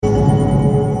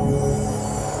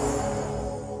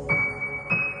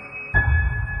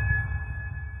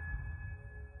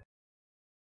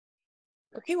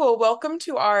Okay, well, welcome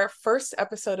to our first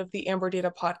episode of the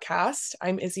Amberdata podcast.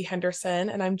 I'm Izzy Henderson,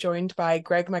 and I'm joined by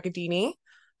Greg Magadini,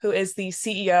 who is the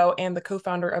CEO and the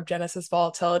co-founder of Genesis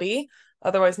Volatility,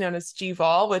 otherwise known as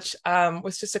GVol, which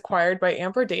was just acquired by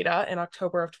Amberdata in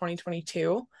October of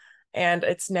 2022. And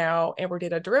it's now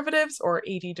Amberdata Derivatives or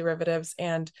AD Derivatives.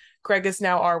 And Greg is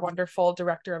now our wonderful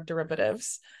director of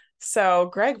derivatives. So,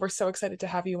 Greg, we're so excited to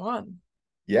have you on.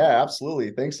 Yeah,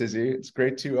 absolutely. Thanks, Izzy. It's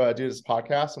great to do this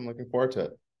podcast. I'm looking forward to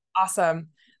it. Awesome.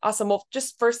 Awesome. Well,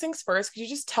 just first things first, could you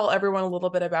just tell everyone a little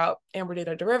bit about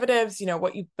Amberdata Derivatives,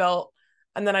 what you built?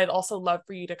 And then I'd also love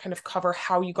for you to kind of cover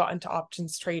how you got into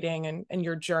options trading and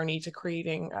your journey to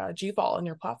creating GVol in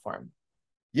your platform.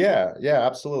 Yeah,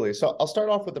 absolutely. So I'll start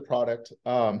off with the product.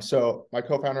 So my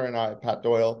co-founder and I, Pat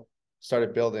Doyle,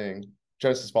 started building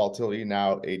Genesis Volatility,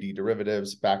 now AD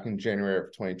Derivatives, back in January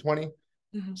of 2020.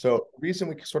 Mhm. So the reason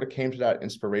we sort of came to that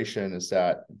inspiration is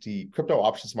that the crypto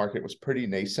options market was pretty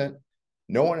nascent.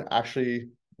 No one actually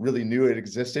really knew it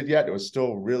existed yet. It was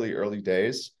still really early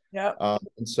days. Yep.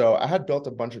 And so I had built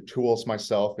a bunch of tools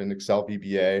myself in Excel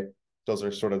VBA. Those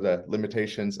are sort of the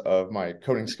limitations of my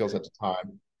coding skills at the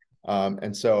time.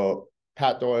 And so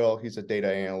Pat Doyle, he's a data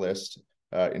analyst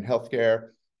in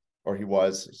healthcare, or he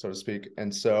was, so to speak.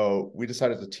 And so we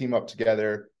decided to team up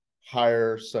together,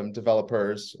 hire some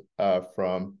developers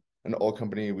from an old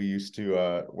company we used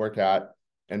to work at,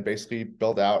 and basically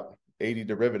build out AD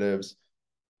derivatives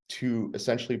to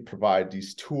essentially provide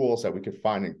these tools that we could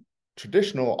find in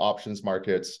traditional options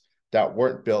markets that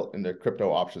weren't built in the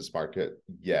crypto options market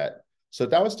yet. So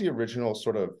that was the original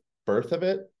sort of birth of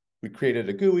it. We created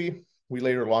a GUI. We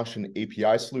later launched an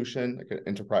API solution, like an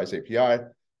enterprise API.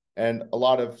 And a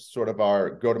lot of sort of our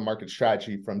go-to-market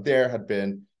strategy from there had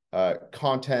been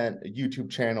content, a YouTube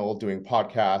channel, doing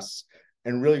podcasts,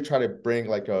 and really try to bring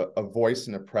like a voice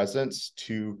and a presence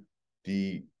to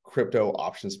the crypto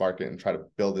options market and try to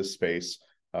build this space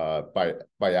by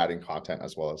adding content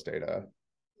as well as data.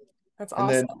 That's And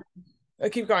awesome. then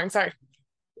Keep going. Sorry.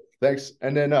 thanks.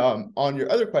 And then on your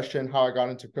other question, how I got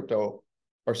into crypto,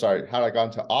 or sorry, how I got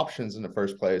into options in the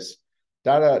first place,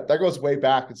 that goes way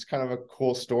back. It's kind of a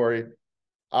cool story.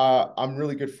 I'm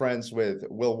really good friends with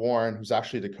Will Warren, who's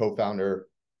actually the co-founder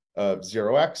of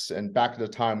Zero X. And back at the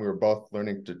time, we were both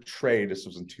learning to trade. This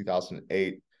was in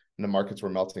 2008, and the markets were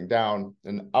melting down.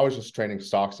 And I was just trading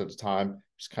stocks at the time,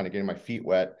 just kind of getting my feet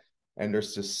wet. And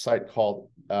there's this site called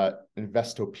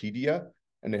Investopedia,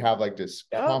 and they have like this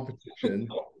Yep. competition.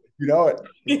 You know it.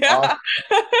 Yeah.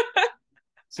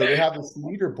 So they have this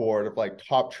leaderboard of like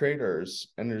top traders,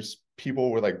 and there's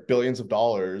people with like billions of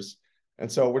dollars. And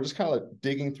so we're just kind of like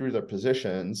digging through their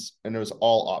positions, and it was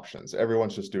all options.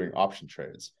 Everyone's just doing option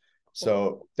trades.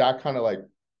 So that kind of like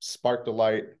sparked a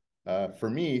light for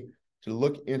me to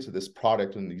look into this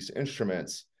product and these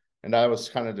instruments. And that was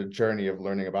kind of the journey of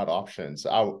learning about options.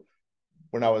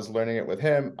 When I was learning it with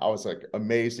him, I was like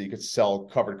amazed that you could sell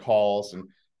covered calls and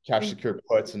cash secured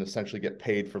puts and essentially get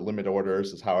paid for limit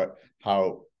orders is how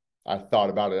I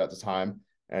thought about it at the time.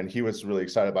 And he was really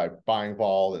excited by buying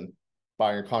vol and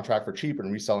buying a contract for cheap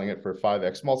and reselling it for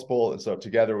 5x multiple. And so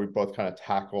together we both kind of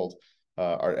tackled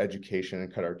our education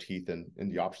and cut our teeth in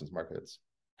the options markets.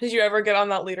 Did you ever get on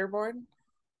that leaderboard?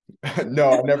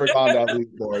 No, I've never gone down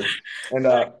league board. And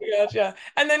Gotcha.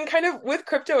 And then kind of with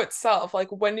crypto itself,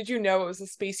 like when did you know it was a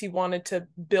space you wanted to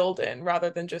build in rather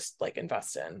than just like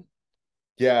invest in?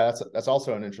 yeah, that's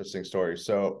also an interesting story.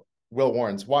 So Will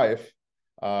Warren's wife,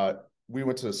 uh, we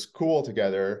went to school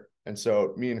together, and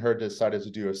so me and her decided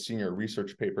to do a senior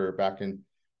research paper back in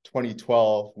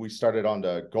 2012. We started on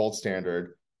the gold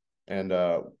standard, and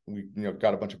we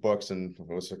got a bunch of books, and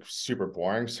it was like super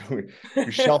boring, so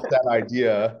we shelved that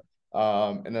idea.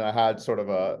 And then I had sort of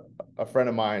a friend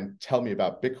of mine tell me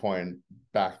about Bitcoin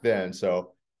back then,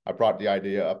 so I brought the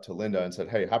idea up to Linda and said,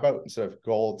 "Hey, how about instead of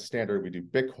gold standard, we do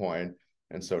Bitcoin?"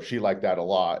 And so she liked that a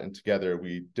lot. And together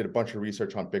we did a bunch of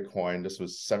research on Bitcoin. This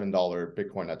was $7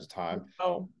 Bitcoin at the time.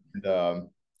 Oh, And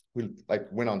we like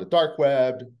went on the dark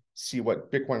web, see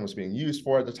what Bitcoin was being used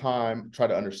for at the time, try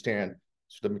to understand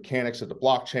the mechanics of the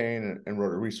blockchain, and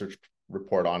wrote a research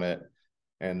report on it.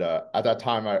 And at that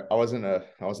time, I was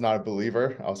not a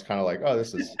believer. I was kind of like, oh,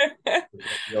 this is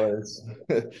ridiculous.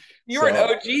 you were an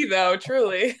So OG though,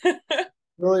 truly.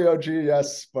 really OG,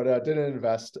 yes, but didn't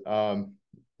invest.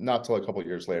 Not till a couple of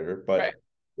years later, Right.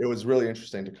 but it was really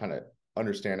interesting to kind of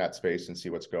understand that space and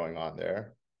see what's going on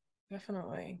there.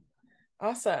 Definitely.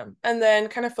 Awesome. And then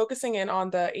kind of focusing in on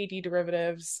the AD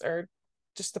derivatives or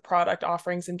just the product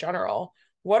offerings in general,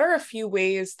 what are a few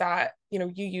ways that,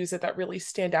 you use it that really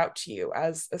stand out to you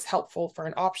as helpful for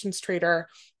an options trader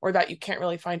or that you can't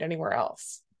really find anywhere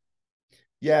else?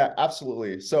 Yeah,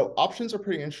 absolutely. So options are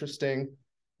pretty interesting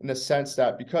in the sense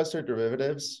that because they're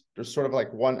derivatives, there's sort of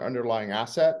like one underlying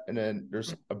asset, and then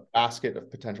there's Mm. a basket of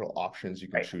potential options you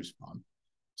can Right. choose from.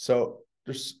 So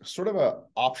there's sort of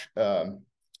a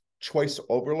choice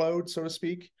overload, so to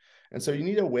speak. And so you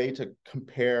need a way to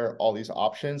compare all these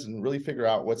options and really figure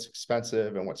out what's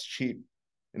expensive and what's cheap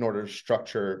in order to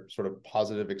structure sort of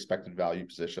positive expected value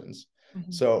positions.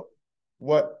 Mhm. So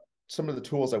what some of the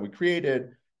tools that we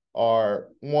created are,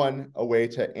 one, a way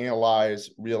to analyze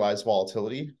realized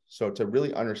volatility. So to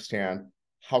really understand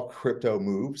how crypto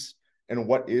moves and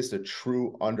what is the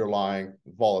true underlying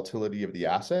volatility of the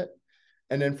asset.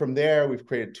 And then from there, we've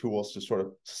created tools to sort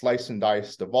of slice and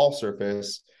dice the vol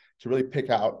surface to really pick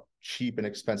out cheap and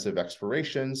expensive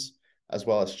expirations, as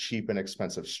well as cheap and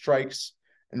expensive strikes,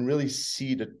 and really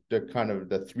see the kind of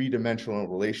the three-dimensional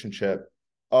relationship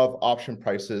of option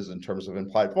prices in terms of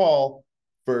implied vol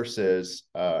versus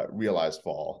realized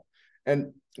vol.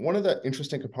 And one of the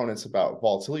interesting components about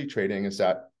volatility trading is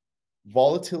that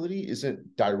volatility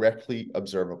isn't directly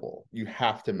observable. You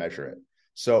have to measure it.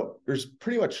 So there's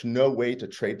pretty much no way to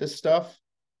trade this stuff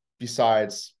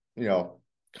besides,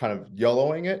 kind of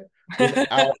YOLOing it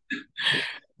without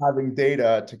having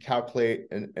data to calculate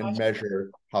and Gotcha.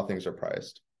 measure how things are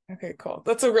priced. Okay, cool.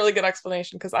 That's a really good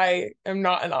explanation because I am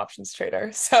not an options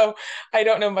trader, so I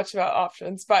don't know much about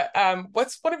options. But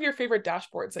what's one of your favorite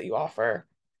dashboards that you offer?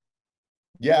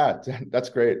 Yeah, that's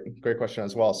great. Great question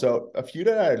as well. So a few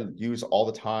that I use all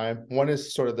the time. One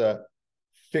is sort of the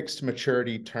fixed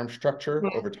maturity term structure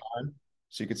over Mhm. time.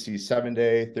 So you could see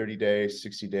 7-day, 30-day,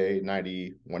 60-day,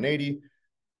 90, 180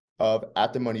 of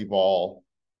at the money vol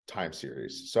time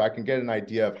series. So I can get an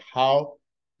idea of how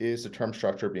is the term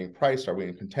structure being priced? Are we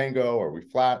in contango? Are we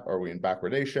flat? Are we in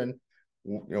backwardation?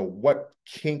 What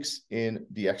kinks in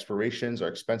the expirations are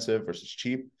expensive versus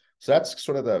cheap? So that's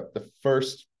sort of the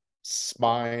first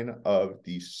spine of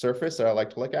the surface that I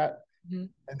like to look at. Mhm.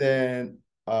 And then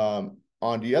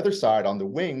on the other side, on the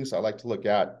wings, I like to look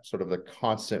at sort of the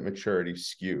constant maturity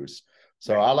skews.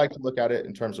 So Right. I like to look at it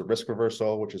in terms of risk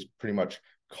reversal, which is pretty much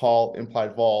call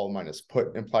implied vol minus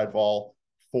put implied vol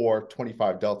for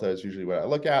 25 delta is usually what I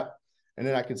look at. And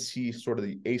then I can see sort of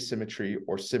the asymmetry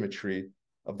or symmetry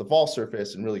of the vol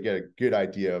surface and really get a good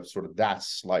idea of sort of that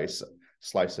slice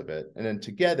of it. And then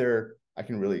together, I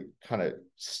can really kind of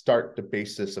start the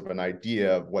basis of an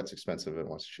idea of what's expensive and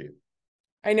what's cheap.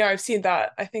 I know I've seen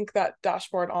that. I think that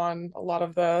dashboard on a lot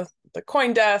of the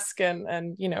coin desk and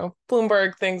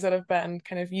Bloomberg things that have been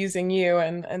kind of using you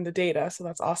and the data. So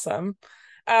that's awesome.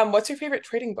 What's your favorite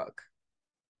trading book?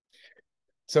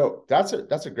 So that's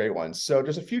a great one. So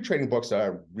there's a few trading books that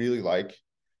I really like.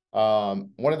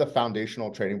 One of the foundational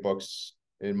trading books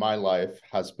in my life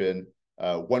has been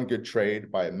One Good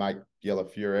Trade by Mike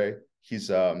Fiore. He's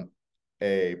a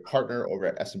partner over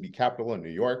at S&B Capital in New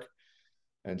York.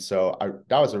 And so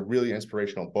that was a really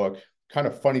inspirational book. Kind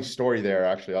of funny story there,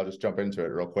 actually. I'll just jump into it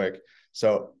real quick.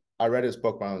 So I read his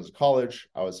book when I was in college.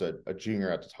 I was a junior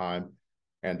at the time.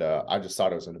 And I just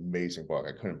thought it was an amazing book.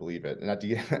 I couldn't believe it. And at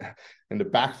the in the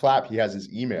back flap, he has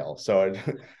his email. So I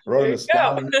wrote There him you a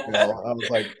long go. email. I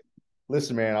was like,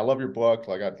 listen, man, I love your book.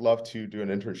 Like, I'd love to do an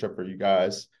internship for you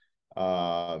guys.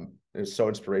 It's so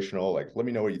inspirational. Like, let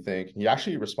me know what you think. He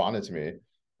actually responded to me.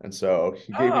 And so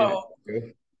he gave me an Oh,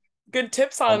 interview. good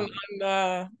tips Um,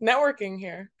 on networking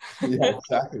here. yeah,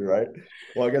 exactly right.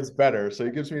 Well, it gets better. So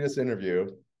he gives me this interview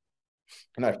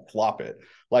and I flop it.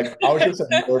 Like I was just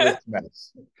a nervous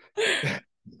mess.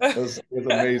 It was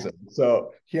amazing.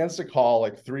 So he has to call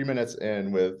like 3 minutes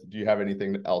in with, do you have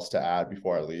anything else to add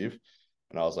before I leave?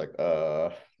 And I was like,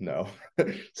 no.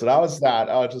 So that was that.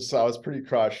 I was pretty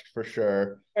crushed for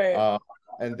sure. Right. Uh,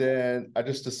 and then I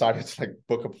just decided to like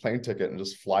book a plane ticket and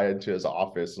just fly into his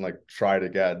office and like try it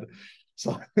again.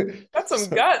 So, That's some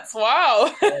so guts.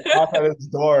 Wow. I knock at his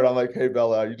door and I'm like, hey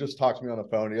Bella, you just talked to me on the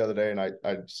phone the other day and I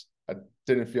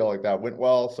didn't feel like that went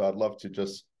well. So I'd love to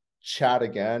just chat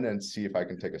again and see if I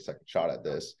can take a second shot at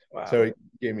this. So Wow.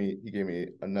 he gave me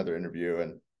another interview,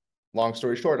 and long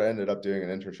story short, I ended up doing an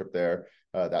internship there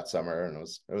that summer, and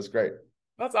it was great.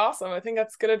 That's awesome. I think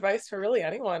that's good advice for really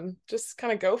anyone. Just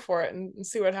kind of go for it and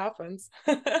see what happens.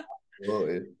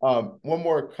 Absolutely. One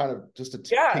more kind of just to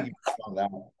Yeah. piggyback on that.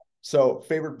 So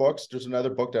favorite books. There's another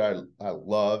book that I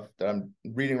love that I'm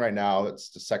reading right now. It's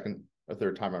the second or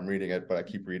third time I'm reading it, but I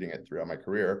keep reading it throughout my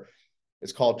career.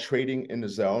 It's called Trading in the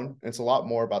Zone. It's a lot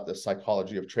more about the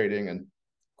psychology of trading and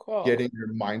Cool. getting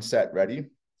your mindset ready.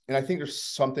 And I think there's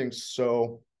something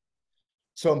so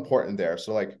important there.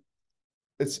 So like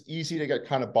it's easy to get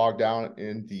kind of bogged down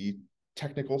in the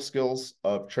technical skills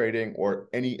of trading or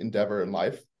any endeavor in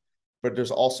life. but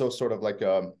there's also sort of like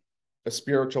a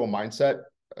spiritual mindset.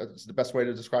 It's the best way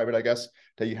to describe it, I guess,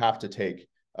 that you have to take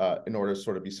in order to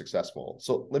sort of be successful.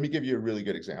 So let me give you a really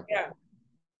good example. Yeah.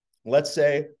 Let's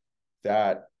say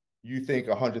that you think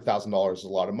 $100,000 is a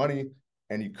lot of money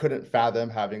and you couldn't fathom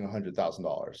having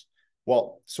 $100,000.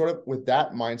 Well, sort of with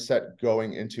that mindset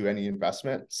going into any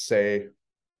investment, say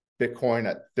Bitcoin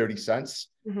at 30 cents,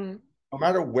 Mm-hmm. no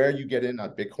matter where you get in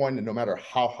on Bitcoin and no matter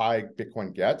how high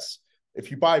Bitcoin gets, if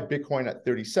you buy Bitcoin at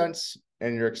 30 cents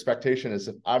and your expectation is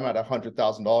if I'm at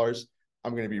 $100,000,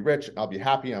 I'm going to be rich, I'll be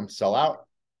happy, and I'm sell out.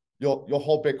 You'll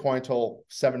hold Bitcoin till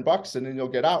 $7 and then you'll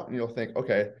get out and you'll think,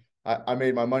 okay, I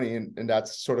made my money and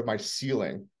that's sort of my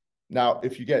ceiling. Now,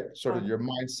 if you get sort of your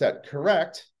mindset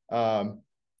correct,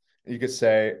 you could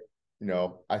say,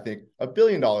 I think $1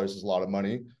 billion is a lot of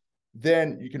money.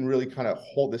 Then you can really kind of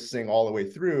hold this thing all the way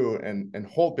through and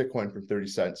hold Bitcoin from 30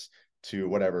 cents to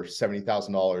whatever,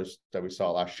 $70,000 that we saw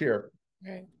last year.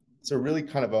 Right. It's a really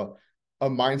kind of a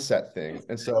mindset thing.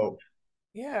 And so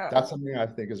Yeah. that's something I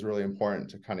think is really important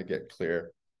to kind of get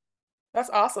clear. That's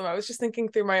awesome. I was just thinking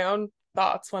through my own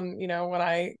thoughts when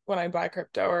I buy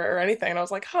crypto or anything, and I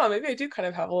was like, huh, maybe I do kind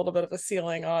of have a little bit of a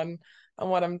ceiling on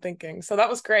what I'm thinking. So that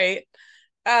was great.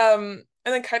 And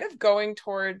then kind of going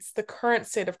towards the current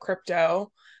state of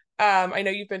crypto. I know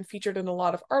you've been featured in a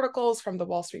lot of articles from the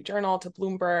Wall Street Journal to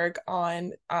Bloomberg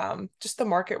on just the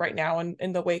market right now and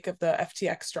in the wake of the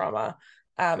FTX drama.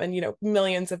 And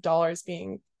millions of dollars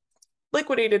being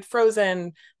liquidated,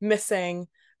 frozen, missing.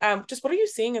 Just what are you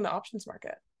seeing in the options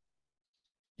market?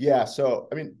 Yeah. So,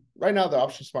 I mean, right now the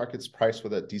options market's priced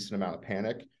with a decent amount of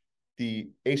panic. The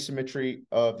asymmetry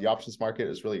of the options market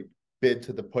is really bid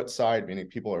to the put side, meaning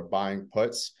people are buying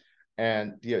puts.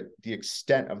 And the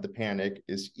extent of the panic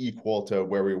is equal to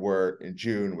where we were in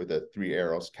June with the Three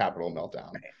Arrows capital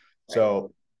meltdown. Right. Right.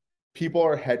 So people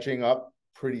are hedging up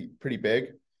pretty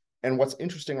big. And what's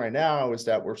interesting right now is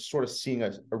that we're sort of seeing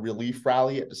a relief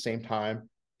rally at the same time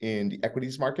in the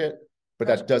equities market, but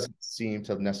Gotcha. that doesn't seem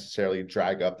to necessarily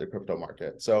drag up the crypto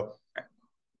market. So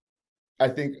I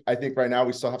think right now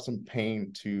we still have some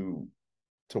pain to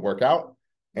work out,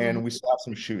 Mm-hmm. and we still have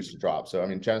some shoes to drop. So I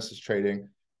mean, Genesis Trading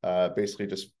basically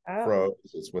just Oh, froze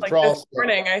its like this withdrawals.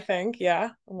 morning, I think. Yeah. Yeah,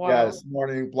 Wow. this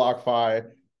morning, BlockFi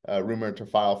rumored to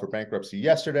file for bankruptcy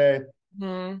yesterday,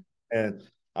 Hmm. and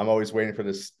I'm always waiting for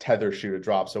this Tether shoe to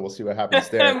drop. So we'll see what happens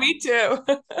there. Me too.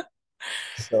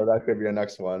 So that could be a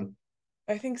next one.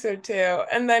 I think so too.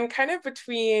 And then kind of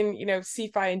between,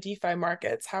 CeFi and DeFi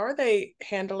markets, how are they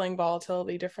handling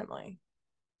volatility differently?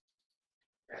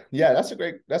 Yeah, that's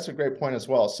a great point as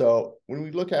well. So when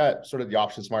we look at sort of the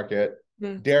options market,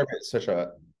 Mm. Deribit is such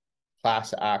a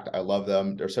class act. I love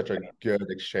them. They're such a good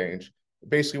exchange.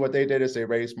 Basically, what they did is they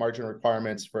raised margin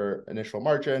requirements for initial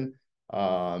margin.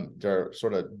 They're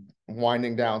sort of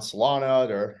winding down Solana.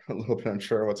 They're a little bit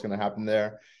unsure what's going to happen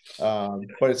there,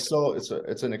 but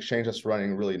it's an exchange that's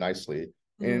running really nicely.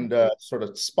 Mm. In the sort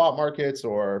of spot markets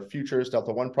or futures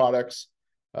Delta One products,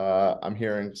 I'm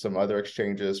hearing some other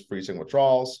exchanges freezing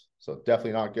withdrawals, so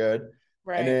definitely not good. And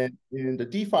Right. then in the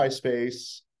DeFi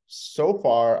space, so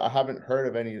far, I haven't heard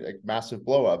of any like massive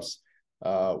blowups.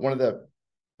 One of the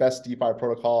best DeFi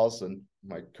protocols, and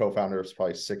my co-founder is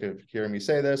probably sick of hearing me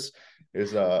say this,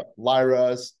 is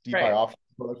Lyra's DeFi Right. option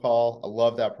protocol. I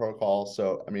love that protocol.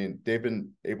 So, I mean, they've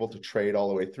been able to trade all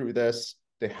the way through this.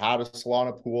 They had a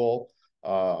Solana pool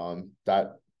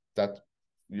that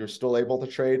you're still able to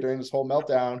trade during this whole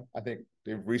meltdown. I think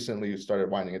they've recently started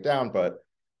winding it down, but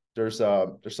there's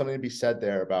something to be said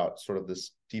there about sort of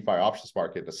this DeFi options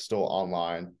market that's still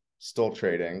online, still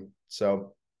trading.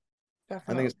 So I think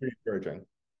Definitely. it's pretty encouraging.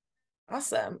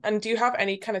 Awesome. And do you have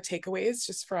any kind of takeaways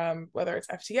just from whether it's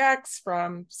FTX,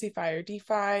 from CeFi or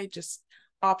DeFi, just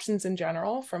options in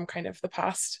general from kind of the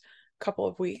past couple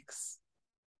of weeks?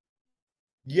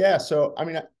 Yeah. So I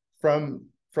mean, from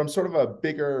sort of a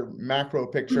bigger macro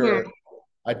Mhm. picture,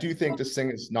 I do think this thing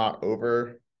is not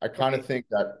over. I kind of Right. think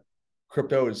that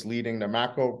crypto is leading the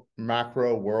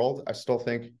macro world. I still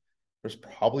think there's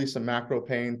probably some macro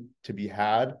pain to be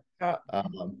had. Uh,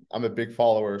 I'm a big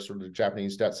follower of sort of the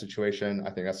Japanese debt situation.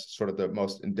 I think that's sort of the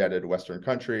most indebted Western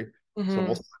country. So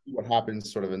we'll mhm. see what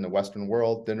happens sort of in the Western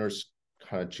world. Then there's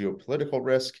kind of geopolitical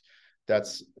risk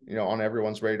that's on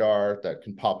everyone's radar that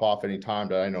can pop off anytime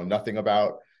that I know nothing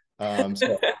about. So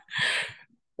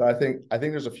so I think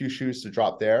there's a few shoes to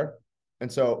drop there.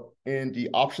 And so in the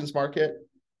options market,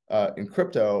 in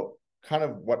crypto, kind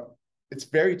of what it's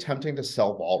very tempting to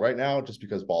sell vol right now just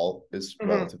because vol is Mhm.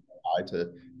 relatively high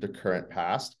to the current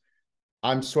past.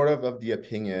 I'm sort of the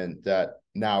opinion that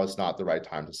now is not the right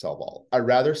time to sell vol. I'd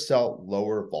rather sell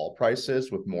lower vol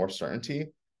prices with more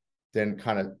certainty then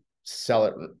kind of sell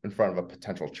it in front of a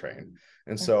potential train.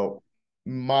 And so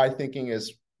my thinking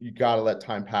is you got to let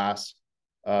time pass.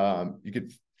 You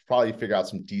could probably figure out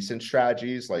some decent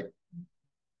strategies, like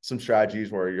some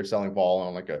strategies where you're selling vol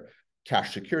on like a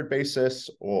cash secured basis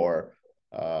or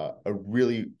a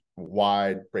really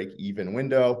wide break even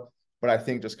window. But I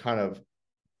think just kind of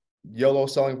YOLO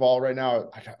selling vol right now,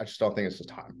 I just don't think it's the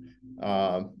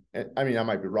time. And, I mean, I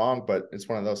might be wrong, but it's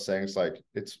one of those things like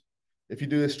it's, if you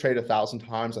do this trade 1,000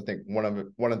 times, I think one of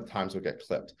the times will get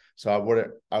clipped. So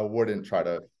I wouldn't try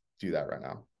to do that right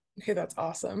now. Okay, that's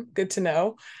awesome. Good to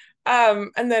know.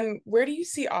 And then where do you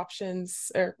see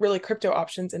options or really crypto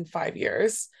options in 5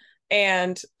 years?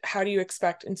 And how do you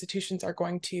expect institutions are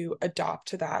going to adopt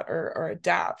to that or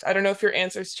adapt? I don't know if your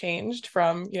answer's changed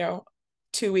from,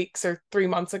 2 weeks or 3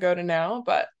 months ago to now,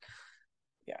 but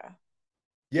yeah.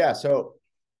 Yeah. So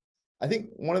I think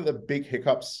one of the big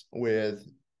hiccups with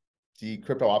the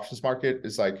crypto options market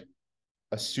is like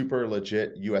a super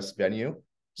legit US venue.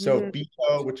 So Mm,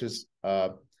 BITO, which is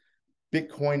Bitcoin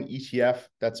ETF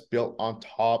that's built on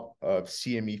top of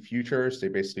CME futures. They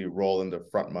basically roll in the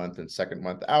front month and second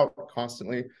month out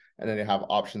constantly, and then they have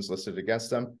options listed against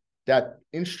them. That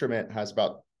instrument has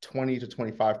about 20 to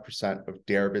 25% of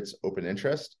Deribit's open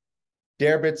interest.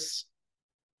 Deribit's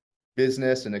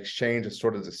business and exchange is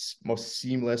sort of the most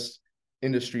seamless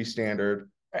industry standard.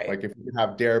 right. Like if we could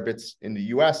have Deribits in the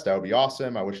US, that would be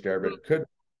awesome. I wish Deribit could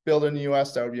build in the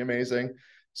US, that would be amazing.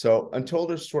 So until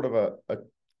there's sort of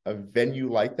a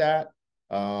venue like that,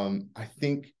 I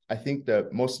think that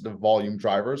most of the volume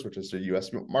drivers, which is the US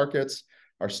markets,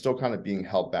 are still kind of being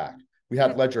held back. We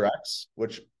had LedgerX,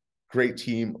 which great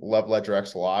team, love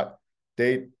LedgerX a lot.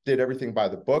 They did everything by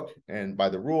the book and by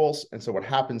the rules. And so what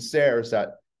happens there is that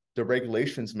the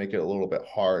regulations make it a little bit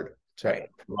hard to Right.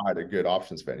 provide a good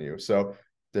options venue. So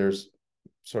there's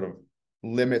sort of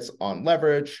limits on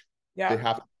leverage. They Yeah.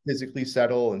 have to physically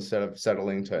settle instead of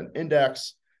settling to an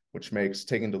index, which makes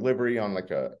taking delivery on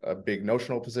like a big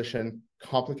notional position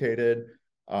complicated.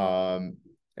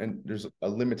 And there's a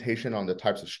limitation on the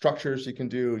types of structures you can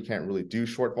do. You can't really do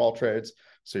short vol trades,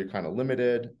 so you're kind of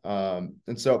limited.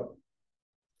 And so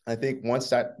I think once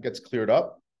that gets cleared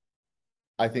up,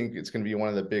 I think it's going to be one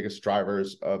of the biggest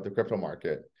drivers of the crypto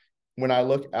market. When I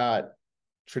look at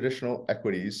traditional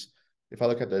equities, if I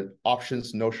look at the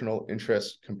options notional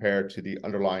interest compared to the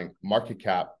underlying market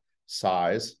cap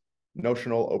size,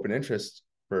 notional open interest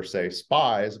for, say,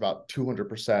 SPY is about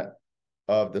 200%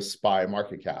 of the SPY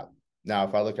market cap. Now,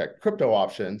 if I look at crypto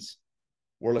options,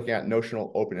 we're looking at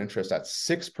notional open interest at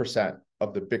 6%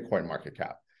 of the Bitcoin market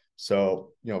cap.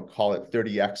 So, call it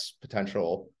 30x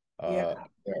potential Yeah.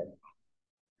 there.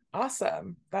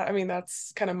 Awesome.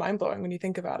 That's kind of mind-blowing when you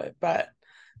think about it, but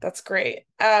that's great.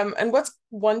 And what's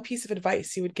one piece of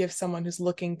advice you would give someone who's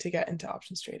looking to get into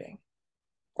options trading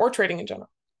or trading in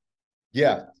general?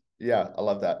 Yeah, yeah, I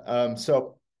love that.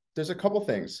 So there's a couple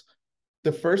things.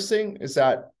 The first thing is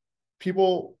that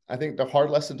I think the hard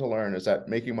lesson to learn is that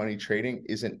making money trading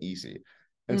isn't easy.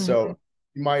 And Mhm. so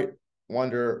you might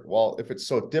wonder, well, if it's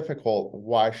so difficult,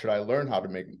 why should I learn how to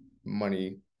make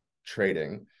money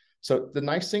trading? So the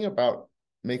nice thing about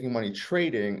making money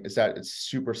trading is that it's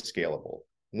super scalable.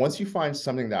 Once you find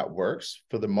something that works,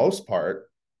 for the most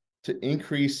part, to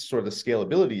increase sort of the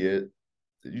scalability,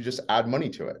 you just add money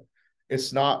to it.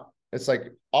 It's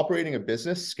like operating a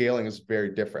business, scaling is very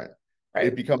different. It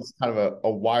Right. becomes kind of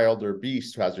a wilder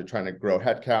beast as you're trying to grow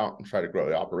headcount and try to grow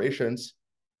the operations.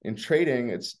 In trading,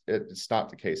 it's not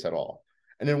the case at all.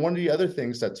 And then one of the other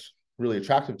things that's really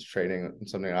attractive to trading, and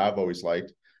something I've always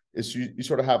liked, is you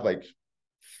sort of have like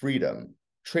freedom.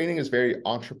 Trading is very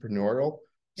entrepreneurial.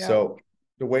 Yeah. So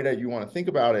the way that you want to think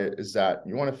about it is that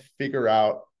you want to figure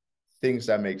out things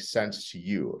that make sense to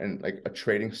you and like a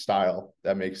trading style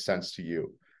that makes sense to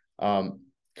you.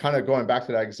 Kind of going back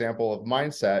to that example of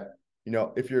mindset,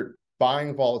 if you're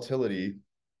buying volatility,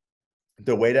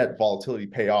 the way that volatility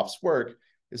payoffs work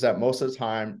is that most of the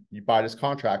time you buy this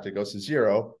contract, it goes to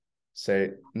zero,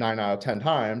 say 9 out of 10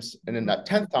 times, and then that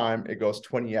 10th time it goes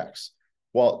 20x.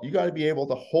 Well, you got to be able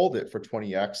to hold it for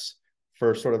 20x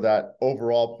for sort of that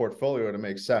overall portfolio to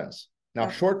make sense. Now,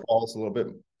 Yeah. short vol is a little bit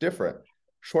different.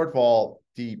 Short vol,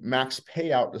 the max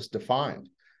payout is defined.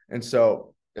 And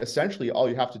so essentially all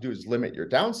you have to do is limit your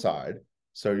downside.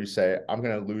 So you say, I'm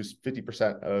going to lose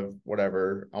 50% of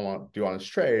whatever I want to do on this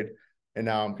trade. And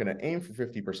now I'm going to aim for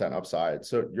 50% upside.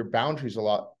 So your boundary is a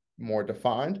lot more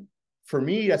defined. For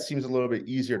me, that seems a little bit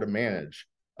easier to manage.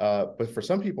 But for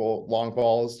some people, long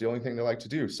vol is the only thing they like to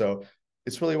do. So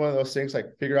it's really one of those things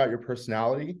like figure out your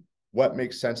personality, what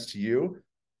makes sense to you,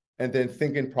 and then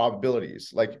think in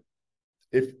probabilities. Like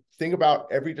if think about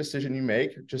every decision you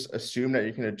make, just assume that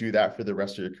you're going to do that for the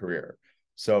rest of your career.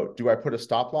 So do I put a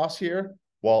stop loss here?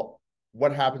 Well,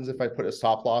 what happens if I put a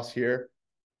stop loss here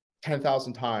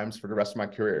 10,000 times for the rest of my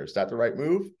career? Is that the right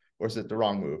move or is it the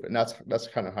wrong move? And that's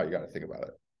kind of how you got to think about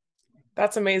it.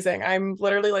 That's amazing. I'm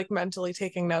literally like mentally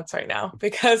taking notes right now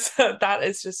because that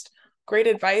is just great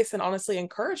advice and honestly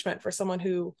encouragement for someone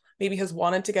who maybe has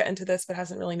wanted to get into this but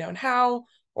hasn't really known how,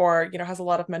 or has a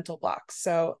lot of mental blocks.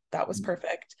 So that was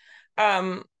perfect.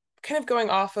 Um, Kind of going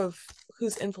off of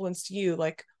who's influenced you,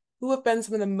 like who have been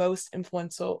some of the most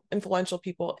influential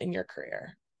people in your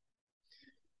career?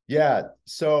 Yeah.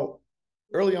 So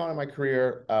early on in my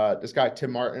career, this guy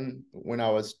Tim Martin, when I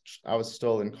was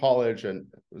still in college and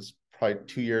it was probably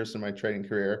 2 years in my trading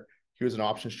career, he was an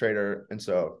options trader, and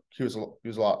so he was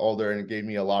a lot older and gave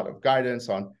me a lot of guidance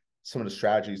on some of the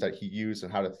strategies that he used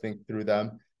and how to think through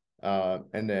them.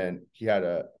 And then he had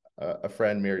a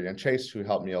friend, Marianne Chase, who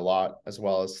helped me a lot as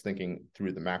well as thinking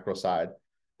through the macro side.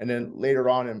 And then later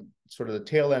on in sort of the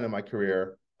tail end of my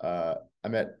career, I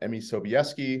met Emmy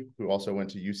Sobieski, who also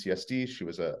went to UCSD. She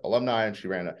was an alumni and she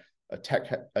ran a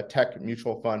tech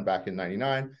mutual fund back in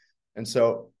 '99. And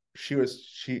so she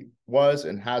was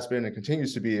and has been and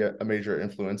continues to be a major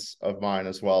influence of mine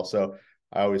as well. So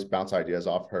I always bounce ideas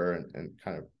off her and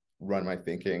kind of run my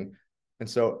thinking. And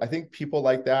so I think people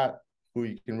like that, who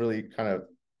you can really kind of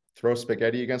throw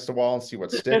spaghetti against the wall and see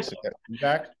what sticks and get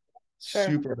feedback, Sure.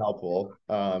 super helpful.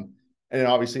 And then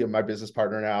obviously my business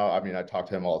partner now, I mean, I talk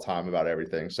to him all the time about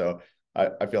everything. So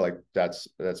I feel like that's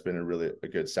been a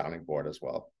good sounding board as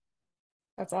well.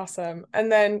 That's awesome.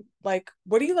 And then like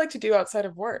what do you like to do outside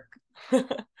of work?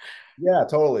 Yeah,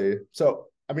 totally. So,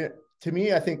 I mean, to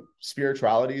me, I think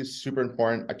spirituality is super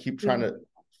important. I keep trying to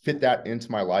fit that into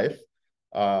my life.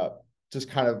 Uh, just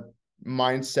kind of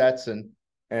mindsets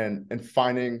and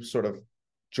finding sort of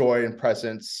joy and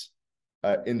presence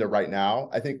in the right now.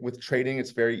 I think with trading,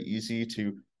 it's very easy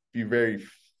to be very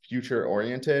future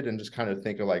oriented and just kind of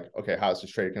think of like, okay, how's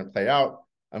this trade going to play out?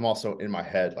 I'm also in my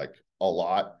head like a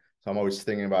lot. So I'm always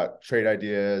thinking about trade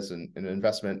ideas and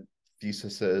investment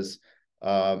theses,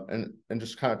 and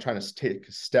just kind of trying to take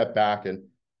a step back and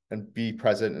be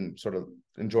present and sort of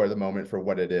enjoy the moment for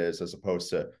what it is as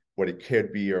opposed to what it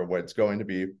could be or what it's going to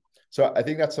be. So I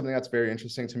think that's something that's very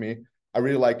interesting to me. I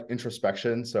really like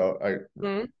introspection. So I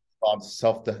Mm-hmm. on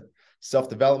self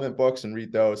development books and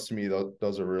read those. To me,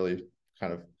 those are really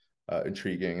kind of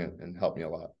intriguing and help me a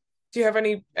lot. Do you have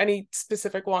any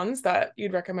specific ones that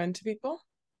you'd recommend to people?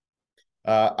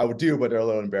 I would do, but they're a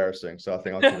little embarrassing, so I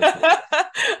think I'll keep it.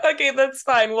 Okay, that's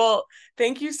fine. Well,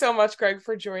 thank you so much, Greg,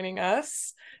 for joining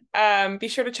us. Be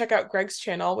sure to check out Greg's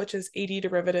channel, which is AD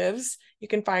Derivatives. You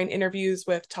can find interviews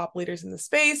with top leaders in the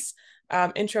space,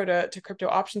 intro to crypto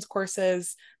options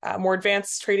courses, more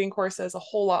advanced trading courses, a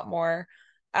whole lot more.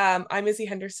 I'm Izzy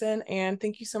Henderson, and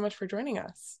thank you so much for joining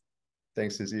us.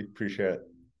 Thanks, Izzy. Appreciate it.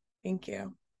 Thank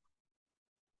you.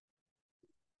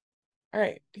 All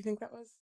right. Do you think that was?